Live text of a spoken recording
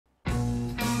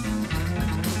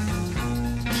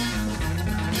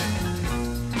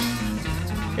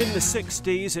In the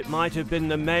 60s, it might have been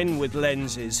the men with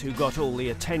lenses who got all the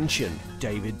attention,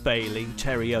 David Bailey,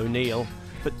 Terry O'Neill,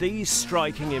 but these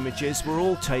striking images were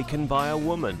all taken by a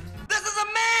woman. This is a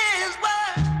man's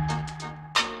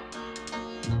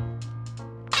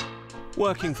world.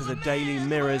 Working for the Daily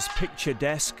Mirror's picture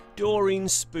desk, Doreen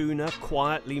Spooner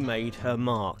quietly made her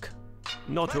mark.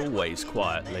 Not always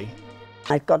quietly.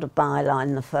 I got a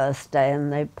byline the first day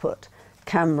and they put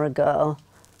camera girl,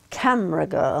 camera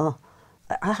girl.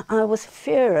 I was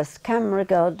furious, camera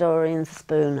girl Doreen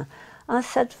Spooner. I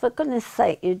said, for goodness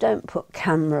sake, you don't put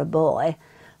camera boy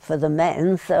for the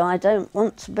men, so I don't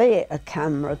want to be a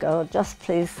camera girl. Just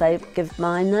please say, give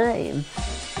my name.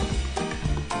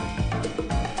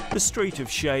 The Street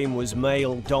of Shame was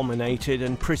male-dominated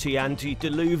and pretty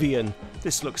antediluvian.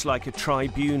 This looks like a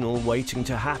tribunal waiting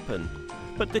to happen.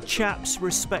 But the chaps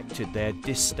respected their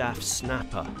distaff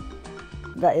snapper.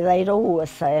 They'd always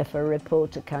say if a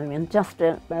reporter came in,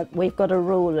 we've got a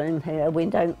rule in here, we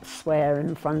don't swear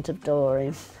in front of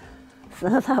Doreen.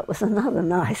 So that was another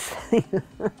nice thing.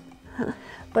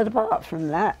 But apart from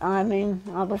that, I mean,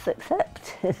 I was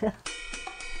accepted.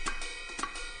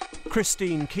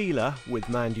 Christine Keeler, with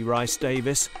Mandy Rice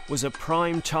Davis, was a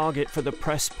prime target for the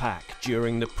press pack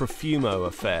during the Profumo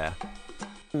affair.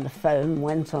 The phone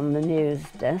went on the news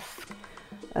desk.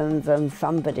 And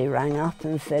somebody rang up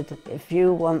and said, if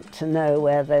you want to know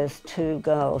where those two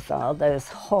girls are, those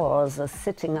whores are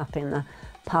sitting up in a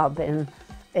pub in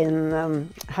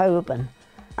Holborn.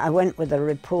 I went with a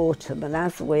reporter, but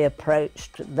as we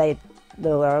approached, there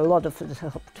were a lot of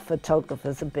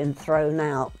photographers had been thrown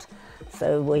out.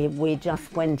 So we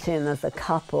just went in as a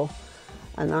couple.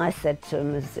 And I said to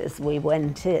him as we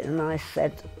went in, I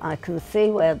said, I can see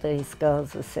where these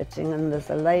girls are sitting and there's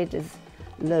a ladies'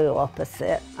 loo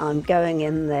opposite. I'm going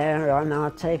in there and I'll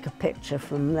take a picture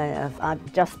from there. I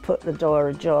just put the door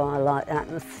ajar like that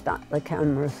and stuck the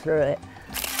camera through it.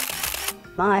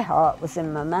 My heart was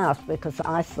in my mouth because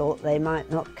I thought they might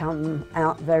not come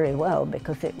out very well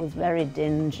because it was very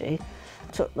dingy.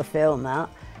 Took the film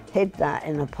out, hid that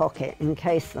in a pocket in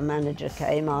case the manager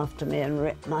came after me and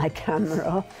ripped my camera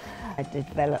off. I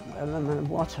developed them and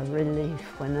what a relief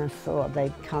when I saw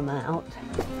they'd come out.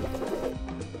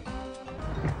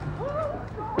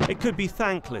 It could be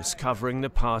thankless covering the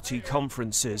party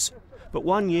conferences, but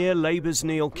one year Labour's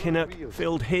Neil Kinnock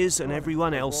filled his and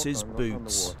everyone else's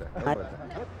boots. I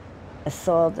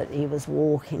saw that he was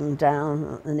walking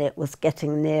down and it was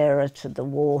getting nearer to the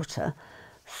water,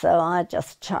 so I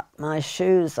just chucked my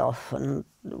shoes off and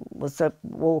was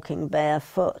walking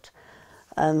barefoot.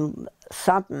 And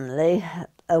suddenly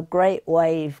a great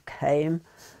wave came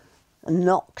and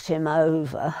knocked him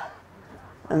over.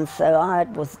 And so I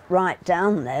was right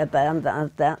down there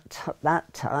about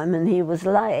that time, and he was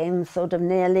laying sort of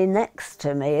nearly next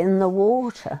to me in the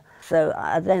water. So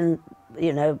I then,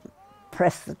 you know,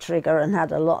 pressed the trigger and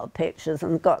had a lot of pictures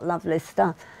and got lovely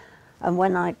stuff. And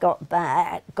when I got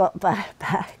back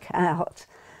out,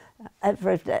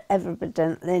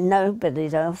 evidently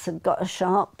nobody else had got a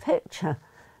sharp picture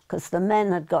because the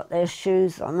men had got their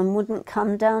shoes on and wouldn't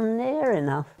come down near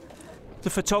enough. The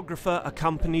photographer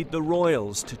accompanied the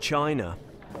royals to China.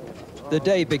 The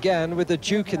day began with the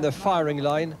Duke in the firing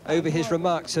line over his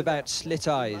remarks about slit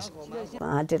eyes.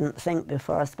 I didn't think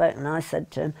before I spoke, and I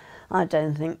said to him, I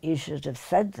don't think you should have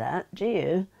said that, do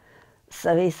you?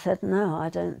 So he said, no, I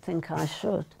don't think I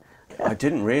should. I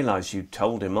didn't realise you'd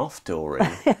told him off, Doreen.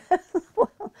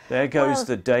 There goes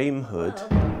the damehood.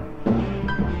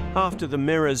 After the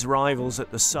Mirror's rivals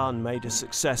at The Sun made a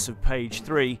success of page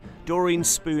 3, Doreen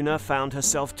Spooner found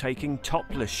herself taking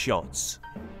topless shots.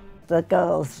 The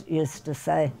girls used to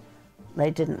say they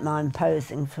didn't mind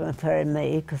posing for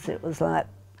me because it was like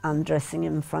undressing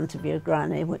in front of your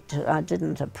granny, which I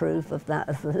didn't approve of that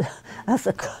as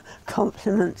a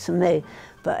compliment to me.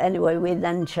 But anyway, we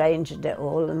then changed it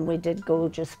all and we did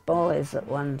Gorgeous Boys at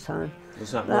one time.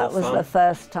 That was fun? the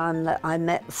first time that I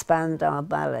met Spandau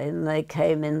Ballet and they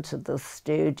came into the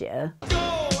studio.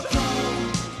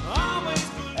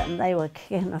 And they were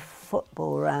kicking a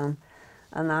football round.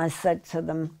 And I said to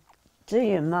them, do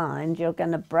you mind, you're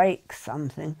going to break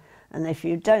something. And if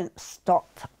you don't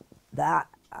stop that,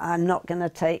 I'm not going to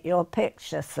take your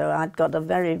picture. So I'd got a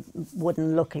very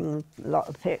wooden-looking lot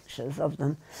of pictures of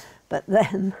them. But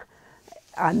then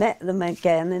I met them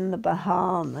again in the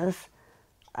Bahamas,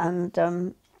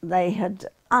 and they had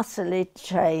utterly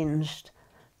changed.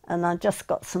 And I just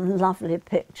got some lovely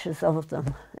pictures of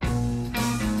them.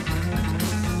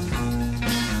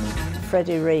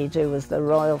 Freddie Reed, who was the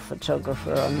royal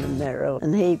photographer on the Mirror,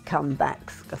 and he'd come back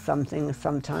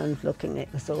sometimes looking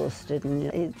exhausted,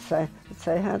 and he'd say,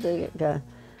 how did it go?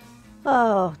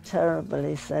 Oh, terrible,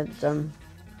 he said.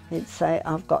 He'd say,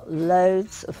 I've got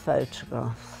loads of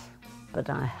photographs, but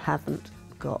I haven't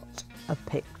got a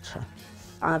picture.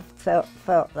 I've felt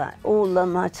that all of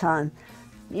my time.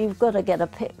 You've got to get a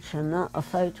picture, not a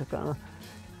photograph.